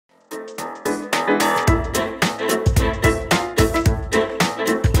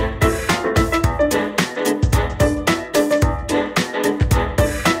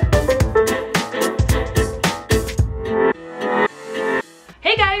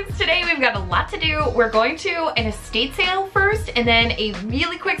guys, today we've got a lot to do. We're going to an estate sale first and then a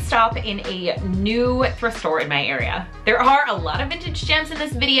really quick stop in a new thrift store in my area. There are a lot of vintage gems in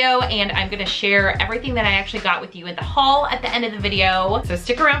this video and I'm gonna share everything that I actually got with you in the haul at the end of the video. So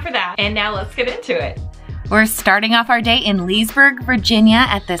stick around for that and now let's get into it. We're starting off our day in Leesburg, Virginia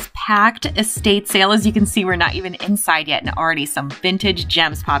at this packed estate sale. As you can see, we're not even inside yet and already some vintage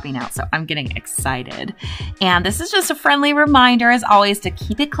gems popping out, so I'm getting excited. And this is just a friendly reminder, as always, to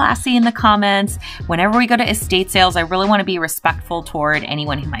keep it classy in the comments. Whenever we go to estate sales, I really want to be respectful toward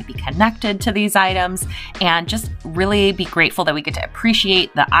anyone who might be connected to these items and just really be grateful that we get to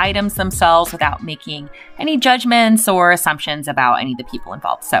appreciate the items themselves without making any judgments or assumptions about any of the people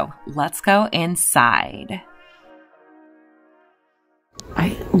involved. So let's go inside.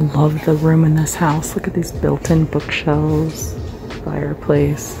 I love the room in this house. Look at these built-in bookshelves,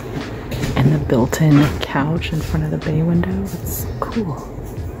 fireplace, and the built-in couch in front of the bay window. It's cool.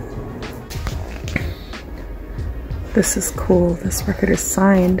 This is cool. This record is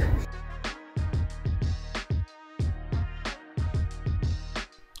signed.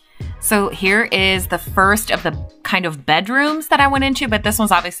 So here is the first of the kind of bedrooms that I went into, but this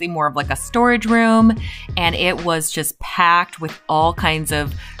one's obviously more of like a storage room, and it was just packed with all kinds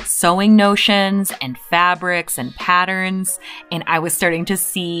of sewing notions and fabrics and patterns. And I was starting to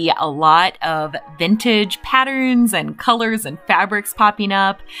see a lot of vintage patterns and colors and fabrics popping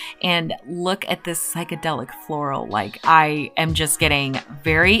up. And look at this psychedelic floral. Like, I am just getting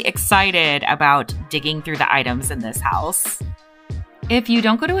very excited about digging through the items in this house. If you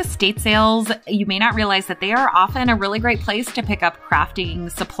don't go to estate sales, you may not realize that they are often a really great place to pick up crafting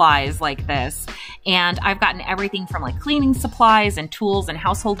supplies like this. And I've gotten everything from like cleaning supplies and tools and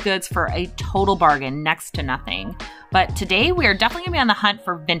household goods for a total bargain, next to nothing. But today we are definitely gonna be on the hunt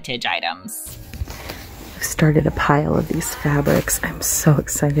for vintage items. I've started a pile of these fabrics I'm so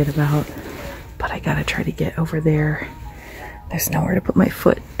excited about, but I gotta try to get over there. There's nowhere to put my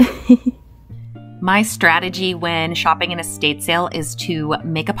foot. My strategy when shopping an estate sale is to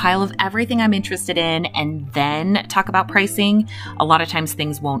make a pile of everything I'm interested in and then talk about pricing. A lot of times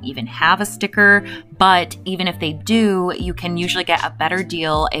things won't even have a sticker, but even if they do, you can usually get a better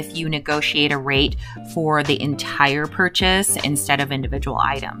deal if you negotiate a rate for the entire purchase instead of individual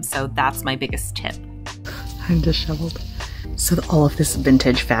items. So that's my biggest tip. I'm disheveled. So all of this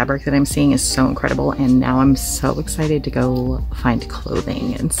vintage fabric that I'm seeing is so incredible, and now I'm so excited to go find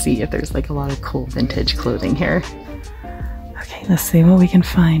clothing and see if there's like a lot of cool vintage clothing here. Okay, let's see what we can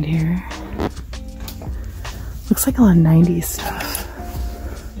find here. Looks like a lot of 90s stuff.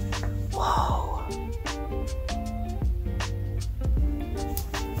 Whoa.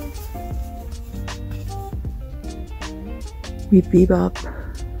 We bebop.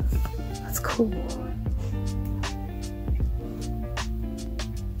 That's cool.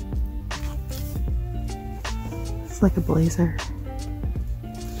 Like a blazer.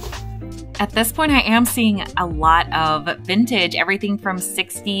 At this point, I am seeing a lot of vintage, everything from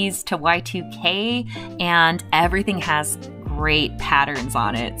 60s to Y2K, and everything has great patterns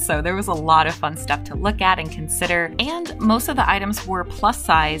on it. So there was a lot of fun stuff to look at and consider, and most of the items were plus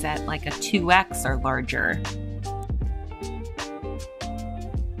size at like a 2X or larger.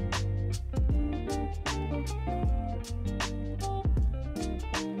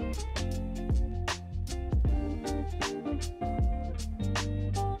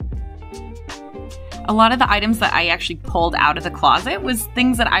 A lot of the items that I actually pulled out of the closet was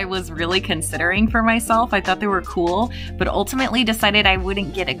things that I was really considering for myself. I thought they were cool, but ultimately decided I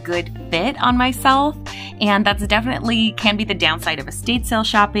wouldn't get a good fit on myself. And that's definitely can be the downside of estate sale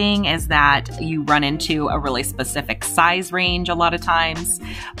shopping, is that you run into a really specific size range a lot of times.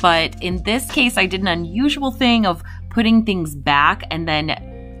 But in this case, I did an unusual thing of putting things back and then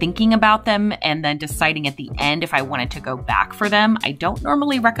thinking about them and then deciding at the end if I wanted to go back for them. I don't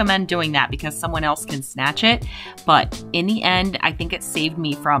normally recommend doing that because someone else can snatch it, but in the end, I think it saved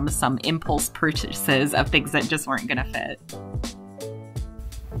me from some impulse purchases of things that just weren't gonna fit.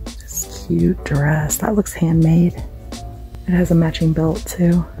 This cute dress, that looks handmade. It has a matching belt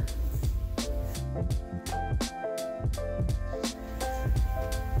too.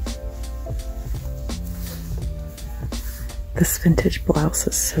 This vintage blouse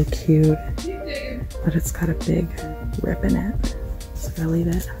is so cute, but it's got a big rip in it, so I gotta leave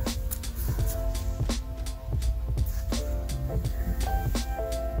it.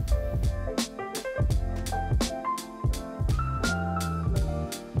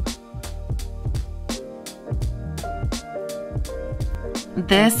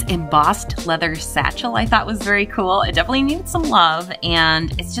 This embossed leather satchel I thought was very cool. It definitely needed some love,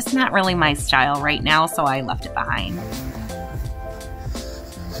 and it's just not really my style right now, so I left it behind.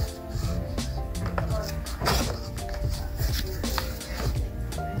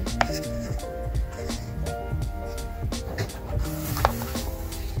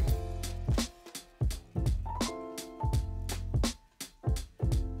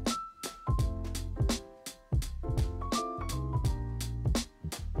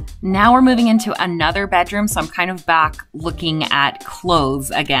 Now we're moving into another bedroom, so I'm kind of back looking at clothes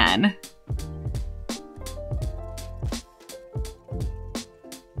again.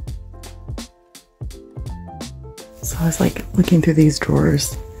 So I was like looking through these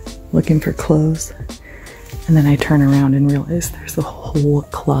drawers, looking for clothes, and then I turn around and realize there's a whole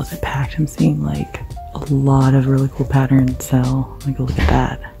closet packed. I'm seeing like a lot of really cool patterns, so like look at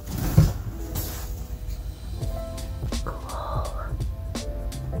that.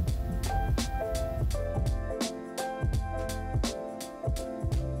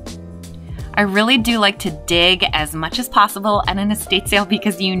 I really do like to dig as much as possible at an estate sale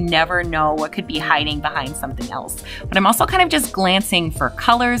because you never know what could be hiding behind something else. But I'm also kind of just glancing for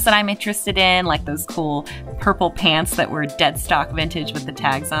colors that I'm interested in, like those cool purple pants that were dead stock vintage with the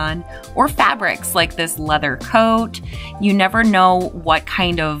tags on, or fabrics like this leather coat. You never know what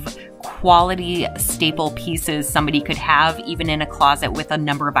kind of quality staple pieces somebody could have even in a closet with a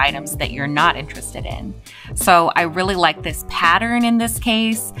number of items that you're not interested in. So I really like this pattern in this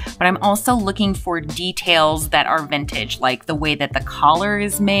case, but I'm also looking for details that are vintage, like the way that the collar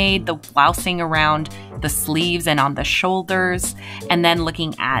is made, the blousing around the sleeves and on the shoulders, and then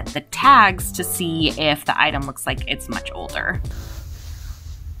looking at the tags to see if the item looks like it's much older.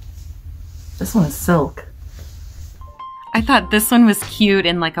 This one is silk. I thought this one was cute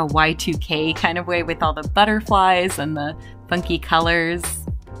in like a Y2K kind of way with all the butterflies and the funky colors.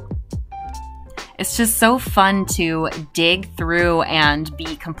 It's just so fun to dig through and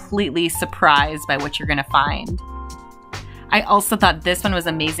be completely surprised by what you're gonna find. I also thought this one was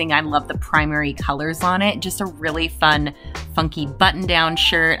amazing. I love the primary colors on it. Just a really fun, funky button-down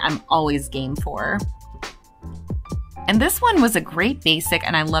shirt I'm always game for. And this one was a great basic,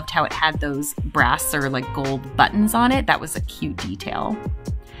 and I loved how it had those brass or like gold buttons on it. That was a cute detail.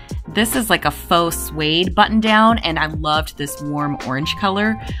 This is like a faux suede button down, and I loved this warm orange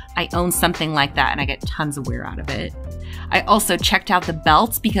color. I own something like that and I get tons of wear out of it. I also checked out the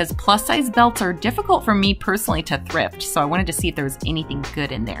belts because plus size belts are difficult for me personally to thrift, so I wanted to see if there was anything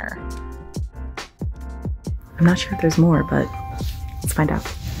good in there. I'm not sure if there's more, but let's find out.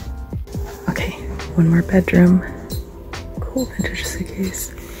 Okay, one more bedroom. Cool vintage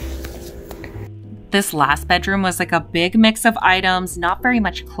suitcase. This last bedroom was like a big mix of items, not very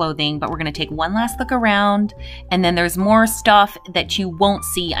much clothing, but we're gonna take one last look around, and then there's more stuff that you won't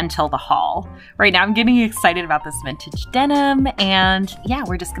see until the haul. Right now I'm getting excited about this vintage denim, and yeah,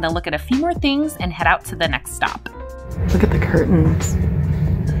 we're just gonna look at a few more things and head out to the next stop. Look at the curtains.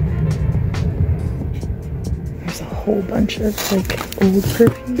 There's a whole bunch of like old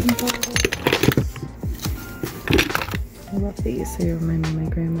perfume bottles. I love these, they remind me of my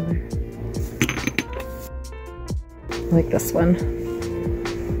grandmother. I like this one.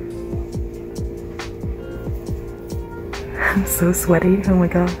 I'm so sweaty, oh my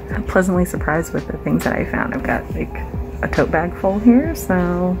god. I'm pleasantly surprised with the things that I found. I've got like a tote bag full here,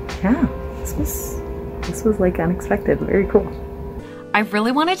 so yeah, this was like unexpected, very cool. I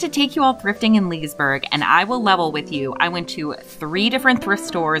really wanted to take you all thrifting in Leesburg, and I will level with you. I went to 3 different thrift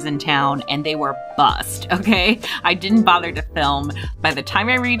stores in town and they were bust, okay? I didn't bother to film. By the time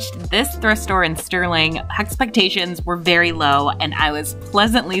I reached this thrift store in Sterling, expectations were very low and I was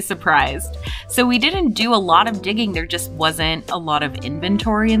pleasantly surprised. So we didn't do a lot of digging. There just wasn't a lot of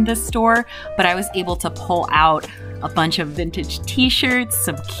inventory in this store, but I was able to pull out a bunch of vintage t-shirts,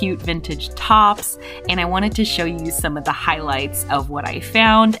 some cute vintage tops, and I wanted to show you some of the highlights of what I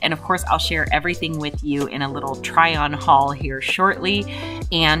found. And of course, I'll share everything with you in a little try-on haul here shortly.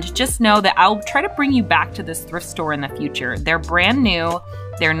 And just know that I'll try to bring you back to this thrift store in the future. They're brand new.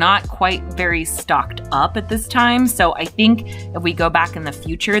 They're not quite very stocked up at this time. So I think if we go back in the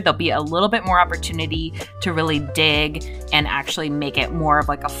future, there'll be a little bit more opportunity to really dig and actually make it more of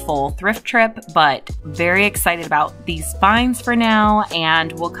like a full thrift trip. But very excited about these finds for now,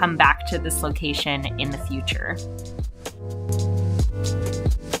 and we'll come back to this location in the future.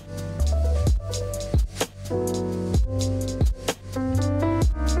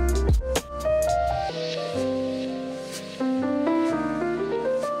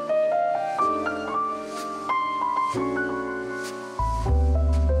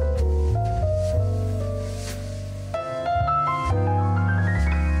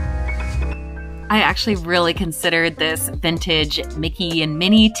 I actually really considered this vintage Mickey and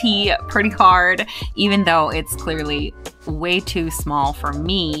Minnie tee pretty hard, even though it's clearly way too small for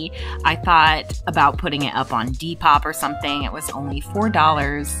me. I thought about putting it up on Depop or something. It was only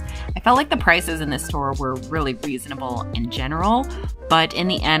 $4. I felt like the prices in this store were really reasonable in general, but in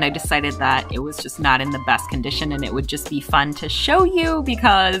the end I decided that it was just not in the best condition and it would just be fun to show you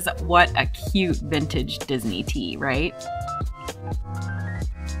because what a cute vintage Disney tee, right?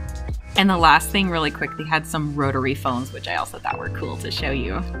 And the last thing really quick, they had some rotary phones, which I also thought were cool to show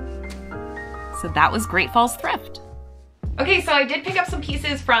you. So that was Great Falls Thrift. Okay, so I did pick up some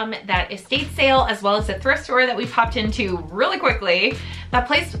pieces from that estate sale as well as the thrift store that we popped into really quickly. That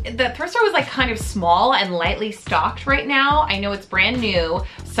place, the thrift store was like kind of small and lightly stocked right now. I know it's brand new,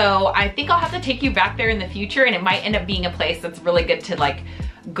 so I think I'll have to take you back there in the future, and it might end up being a place that's really good to like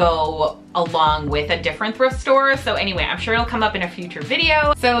go along with a different thrift store. So anyway, I'm sure it'll come up in a future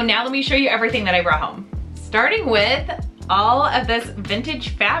video. So now let me show you everything that I brought home. Starting with all of this vintage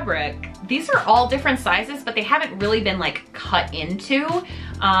fabric. These are all different sizes, but they haven't really been like cut into.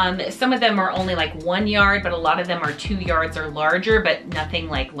 Some of them are only like 1 yard, but a lot of them are 2 yards or larger, but nothing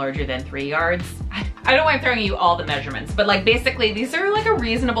like larger than 3 yards. I don't know why I'm throwing you all the measurements, but like basically these are like a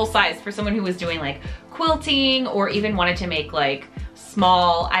reasonable size for someone who was doing like quilting or even wanted to make like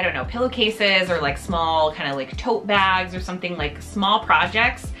small, I don't know, pillowcases or like small kind of like tote bags or something, like small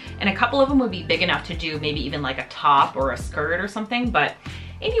projects. And a couple of them would be big enough to do maybe even like a top or a skirt or something. But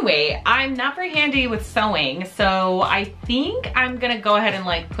anyway, I'm not very handy with sewing, so I think I'm gonna go ahead and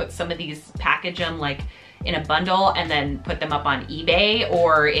like put some of these, package them like in a bundle and then put them up on eBay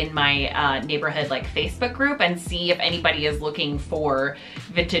or in my neighborhood like Facebook group and see if anybody is looking for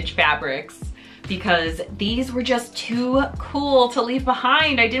vintage fabrics, because these were just too cool to leave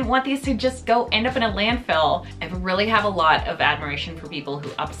behind. I didn't want these to just go end up in a landfill. I really have a lot of admiration for people who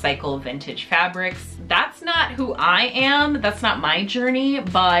upcycle vintage fabrics. That's not who I am, that's not my journey,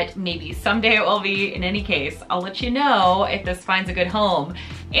 but maybe someday it will be. In any case, I'll let you know if this finds a good home.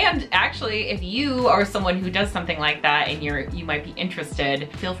 And actually, if you are someone who does something like that and you might be interested,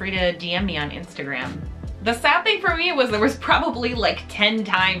 feel free to DM me on Instagram. The sad thing for me was there was probably like 10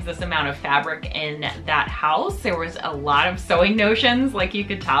 times this amount of fabric in that house. There was a lot of sewing notions, like you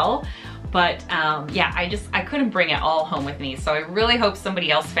could tell. But yeah, I couldn't bring it all home with me. So I really hope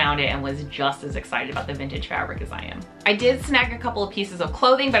somebody else found it and was just as excited about the vintage fabric as I am. I did snag a couple of pieces of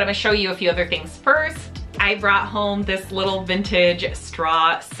clothing, but I'm gonna show you a few other things first. I brought home this little vintage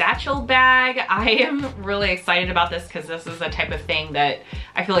straw satchel bag. I am really excited about this because this is a type of thing that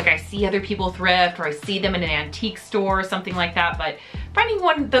I feel like I see other people thrift, or I see them in an antique store or something like that, but finding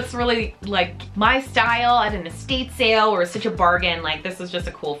one that's really like my style at an estate sale or such a bargain, like this is just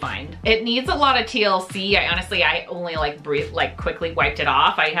a cool find. It needs a lot of TLC. I only like quickly wiped it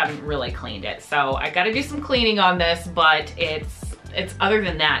off. I haven't really cleaned it. So I gotta do some cleaning on this, but it's other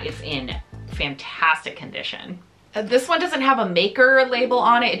than that, it's in fantastic condition. This one doesn't have a maker label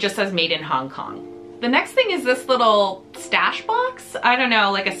on it. It just says made in Hong Kong. The next thing is this little stash box. I don't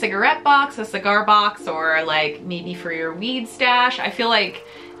know, like a cigarette box, a cigar box, or like maybe for your weed stash. I feel like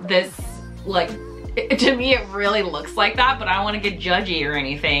this, like, to me it really looks like that, but I don't want to get judgy or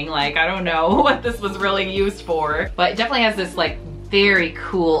anything. Like, I don't know what this was really used for, but it definitely has this like very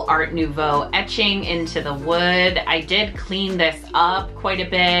cool Art Nouveau etching into the wood. I did clean this up quite a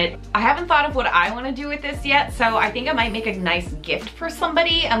bit. I haven't thought of what I want to do with this yet, so I think I might make a nice gift for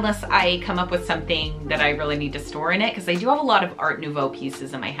somebody unless I come up with something that I really need to store in it, because I do have a lot of Art Nouveau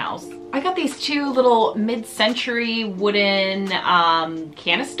pieces in my house. I got these two little mid-century wooden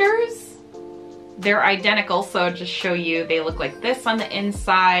canisters. They're identical, so just show you, they look like this on the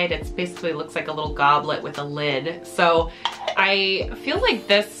inside. It's basically looks like a little goblet with a lid. So I feel like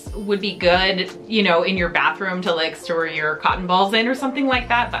this would be good, you know, in your bathroom to like store your cotton balls in or something like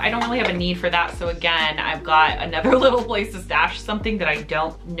that, but I don't really have a need for that. So again, I've got another little place to stash something that I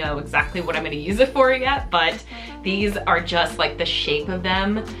don't know exactly what I'm gonna use it for yet, but these are just like, the shape of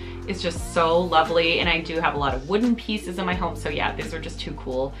them is just so lovely, and I do have a lot of wooden pieces in my home, so yeah, these are just too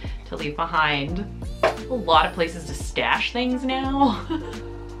cool to leave behind. A lot of places to stash things now,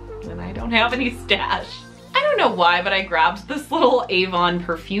 and I don't have any stash. I don't know why, but I grabbed this little Avon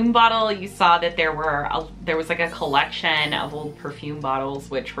perfume bottle. You saw that there was like a collection of old perfume bottles,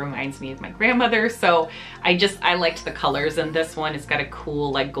 which reminds me of my grandmother. So I liked the colors, and this one, it's got a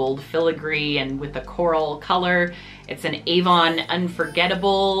cool like gold filigree and with a coral color. It's an Avon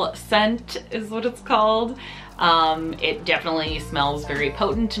Unforgettable scent is what it's called. It definitely smells very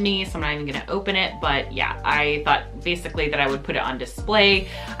potent to me, so I'm not even gonna open it, but yeah, I thought basically that I would put it on display.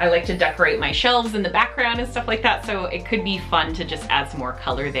 I like to decorate my shelves in the background and stuff like that, so it could be fun to just add some more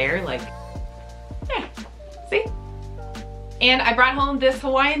color there, like, yeah, see? And I brought home this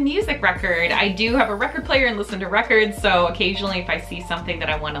Hawaiian music record. I do have a record player and listen to records, so occasionally if I see something that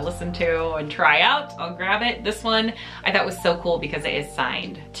I want to listen to and try out, I'll grab it. This one I thought was so cool because it is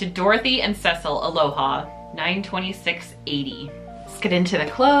signed. To Dorothy and Cecil, Aloha, 9/26/80. Let's get into the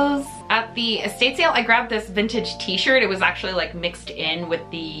clothes. At the estate sale, I grabbed this vintage t-shirt. It was actually like mixed in with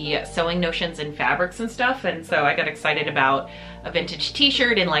the sewing notions and fabrics and stuff. And so I got excited about a vintage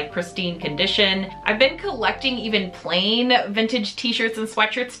t-shirt in like pristine condition. I've been collecting even plain vintage t-shirts and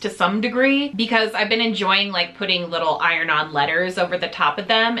sweatshirts to some degree because I've been enjoying like putting little iron-on letters over the top of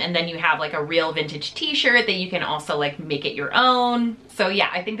them, and then you have like a real vintage t-shirt that you can also like make it your own. So yeah,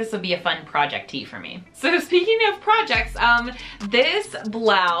 I think this would be a fun project tee for me. So speaking of projects, this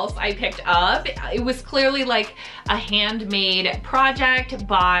blouse I picked up, it was clearly like a handmade project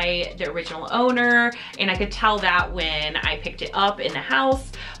by the original owner, and I could tell that when I picked it up in the house.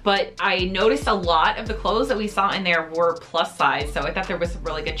 But I noticed a lot of the clothes that we saw in there were plus size, so I thought there was a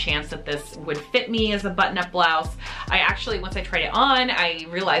really good chance that this would fit me as a button-up blouse. I actually, once I tried it on, I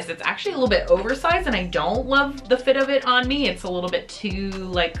realized it's actually a little bit oversized, and I don't love the fit of it on me. It's a little bit too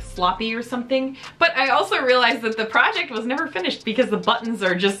like sloppy or something. But I also realized that the project was never finished because the buttons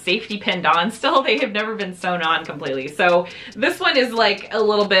are just safety pinned on still. They have never been sewn on completely. So this one is like a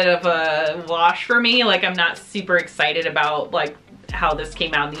little bit of a wash for me. Like, I'm not super excited about like how this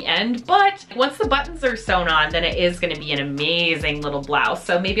came out in the end, but once the buttons are sewn on, then it is going to be an amazing little blouse.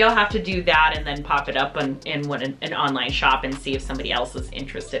 So maybe I'll have to do that and then pop it up in an online shop and see if somebody else is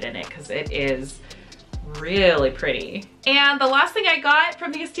interested in it, because it is really pretty. And the last thing I got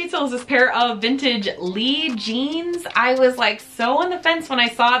from the estate sale is this pair of vintage Lee jeans. I was like so on the fence when I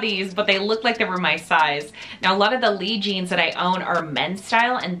saw these, but they looked like they were my size. Now a lot of the Lee jeans that I own are men's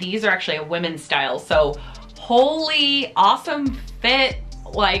style, and these are actually a women's style. So holy awesome fit,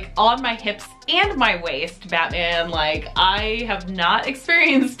 like on my hips and my waist, Batman. Like, I have not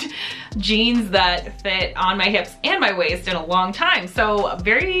experienced jeans that fit on my hips and my waist in a long time. So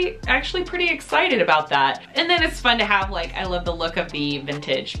actually pretty excited about that. And then it's fun to have, like, I love the look of the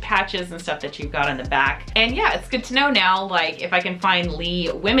vintage patches and stuff that you've got on the back. And yeah, it's good to know now, like, if I can find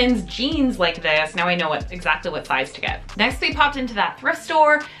Lee women's jeans like this, now I know exactly what size to get. Next, we popped into that thrift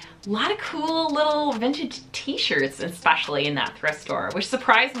store. A lot of cool little vintage t-shirts, especially in that thrift store, which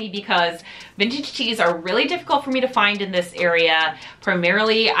surprised me because vintage tees are really difficult for me to find in this area.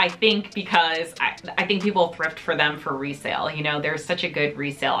 Primarily, I think because I think people thrift for them for resale. You know, they're such a good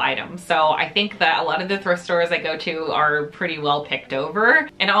resale item. So I think that a lot of the thrift stores I go to are pretty well picked over.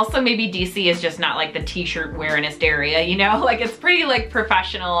 And also maybe DC is just not like the t-shirt wearingest area, you know? Like, it's pretty like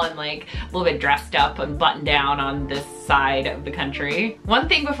professional and like a little bit dressed up and buttoned down on this side of the country. One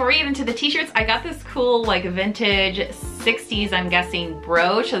thing before we get into the t-shirts, I got this cool like vintage 60s, I'm guessing,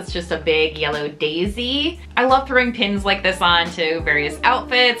 brooch. It's just a big yellow daisy. I love throwing pins like this onto various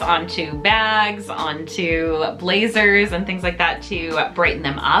outfits, onto bags, onto blazers and things like that to brighten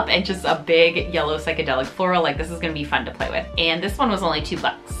them up. And just a big yellow psychedelic floral, like this is gonna be fun to play with. And this one was only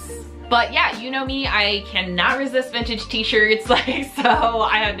 $2. But yeah, you know me, I cannot resist vintage t-shirts, like, so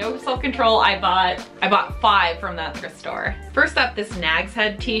I had no self-control. I bought 5 from that thrift store. First up, this Nag's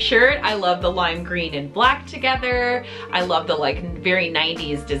Head t-shirt. I love the lime green and black together. I love the like very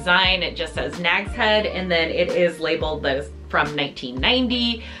 90s design. It just says Nag's Head, and then it is labeled as from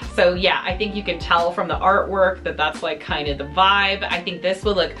 1990. So yeah, I think you can tell from the artwork that that's like kind of the vibe. I think this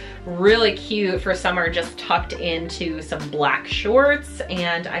would look really cute for summer, just tucked into some black shorts,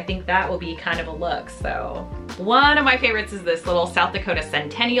 and I think that will be kind of a look. So one of my favorites is this little South Dakota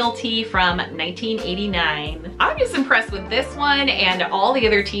Centennial tee from 1989. I'm just impressed with this one and all the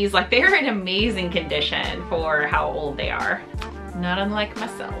other tees. Like, they're in amazing condition for how old they are. Not unlike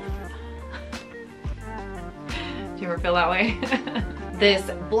myself. Do you ever feel that way?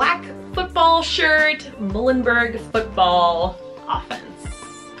 This black football shirt, Muhlenberg football offense.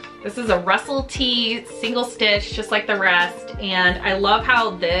 This is a Russell tee, single stitch, just like the rest. And I love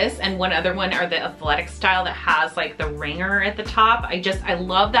how this and one other one are the athletic style that has like the ringer at the top. I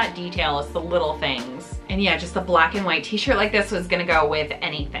love that detail. It's the little things. And yeah, just a black and white t-shirt like this was gonna go with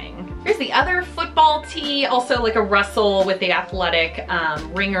anything. Here's the other football tee, also like a Russell with the athletic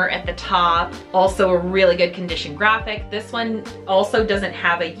ringer at the top. Also a really good condition graphic. This one also doesn't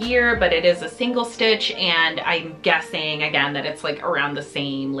have a year, but it is a single stitch, and I'm guessing again that it's like around the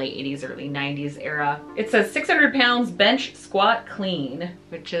same late 80s, early 90s era. It says 600 pounds bench squat clean,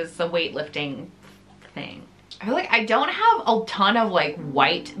 which is a weightlifting thing. I feel like I don't have a ton of like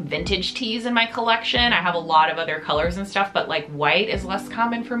white vintage tees in my collection. I have a lot of other colors and stuff, but like white is less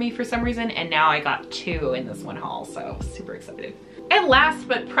common for me for some reason. And now I got 2 in this one haul, so super excited. And last,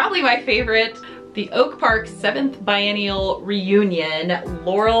 but probably my favorite, the Oak Park 7th Biennial Reunion,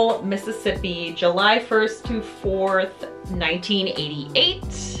 Laurel, Mississippi, July 1st to 4th,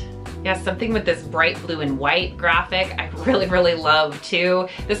 1988. Yeah, something with this bright blue and white graphic I really, really love too.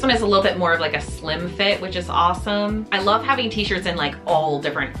 This one is a little bit more of like a slim fit, which is awesome. I love having t-shirts in like all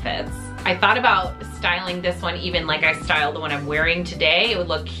different fits. I thought about styling this one even like I styled the one I'm wearing today. It would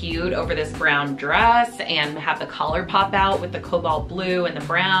look cute over this brown dress and have the collar pop out with the cobalt blue and the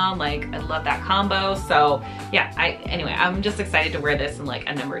brown. Like, I love that combo. So yeah, anyway, I'm just excited to wear this in like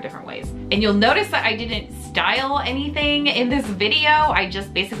a number of different ways. And you'll notice that I didn't style anything in this video. I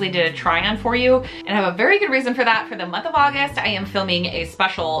just basically did a try on for you. And I have a very good reason for that. For the month of August, I am filming a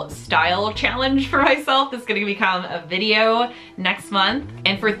special style challenge for myself. That's gonna become a video next month.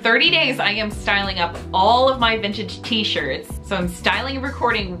 And for 30 days, I am styling up all of my vintage t-shirts. So I'm styling and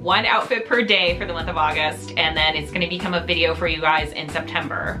recording one outfit per day for the month of August, and then it's gonna become a video for you guys in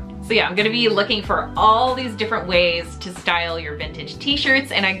September. So yeah, I'm gonna be looking for all these different ways to style your vintage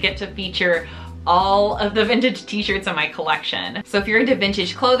t-shirts, and I get to feature all of the vintage t-shirts in my collection. So if you're into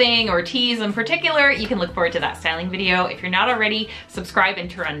vintage clothing or tees in particular, you can look forward to that styling video. If you're not already, subscribe and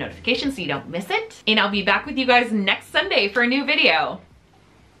turn on notifications so you don't miss it. And I'll be back with you guys next Sunday for a new video.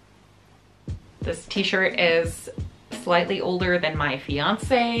 This t-shirt is slightly older than my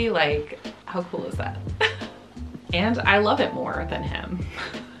fiance. Like, how cool is that? And I love it more than him.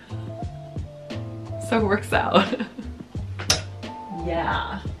 So it works out.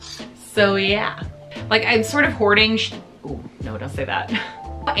 Yeah. So yeah. Like, I'm sort of hoarding, oh, no, don't say that.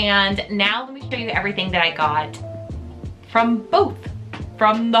 And now let me show you everything that I got from both.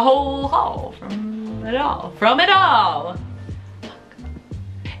 From the whole haul. From it all.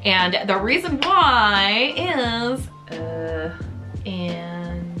 And the reason why is,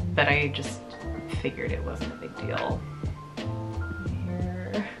 but I just figured it wasn't a big deal.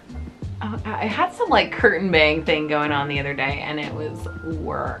 Here. I had some like curtain bang thing going on the other day and it was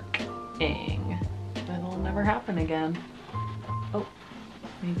working. It'll never happen again. Oh,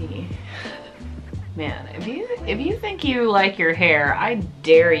 maybe. Man, if you think you like your hair, I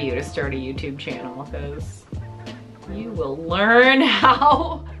dare you to start a YouTube channel because you will learn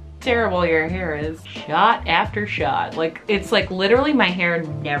how terrible your hair is shot after shot. Like, it's like literally my hair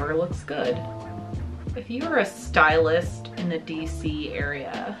never looks good. If you are a stylist in the DC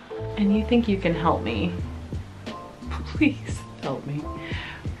area and you think you can help me, please help me.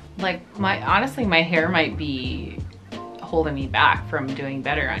 Like, honestly, my hair might be holding me back from doing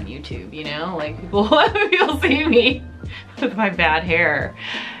better on YouTube, you know? Like, people see me with my bad hair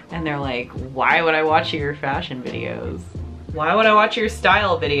and they're like, why would I watch your fashion videos? Why would I watch your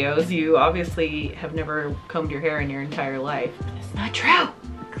style videos? You obviously have never combed your hair in your entire life. It's not true.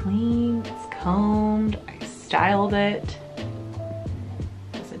 Clean, it's combed, I styled it.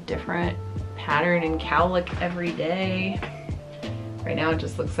 It's a different pattern and cowlick every day. Right now it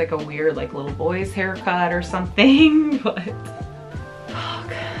just looks like a weird like little boy's haircut or something, but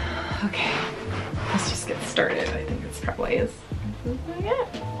okay, let's just get started. I think this probably is.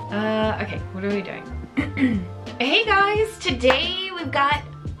 Okay, what are we doing? Hey guys, today we've got,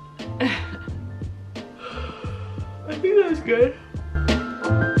 I think that's good.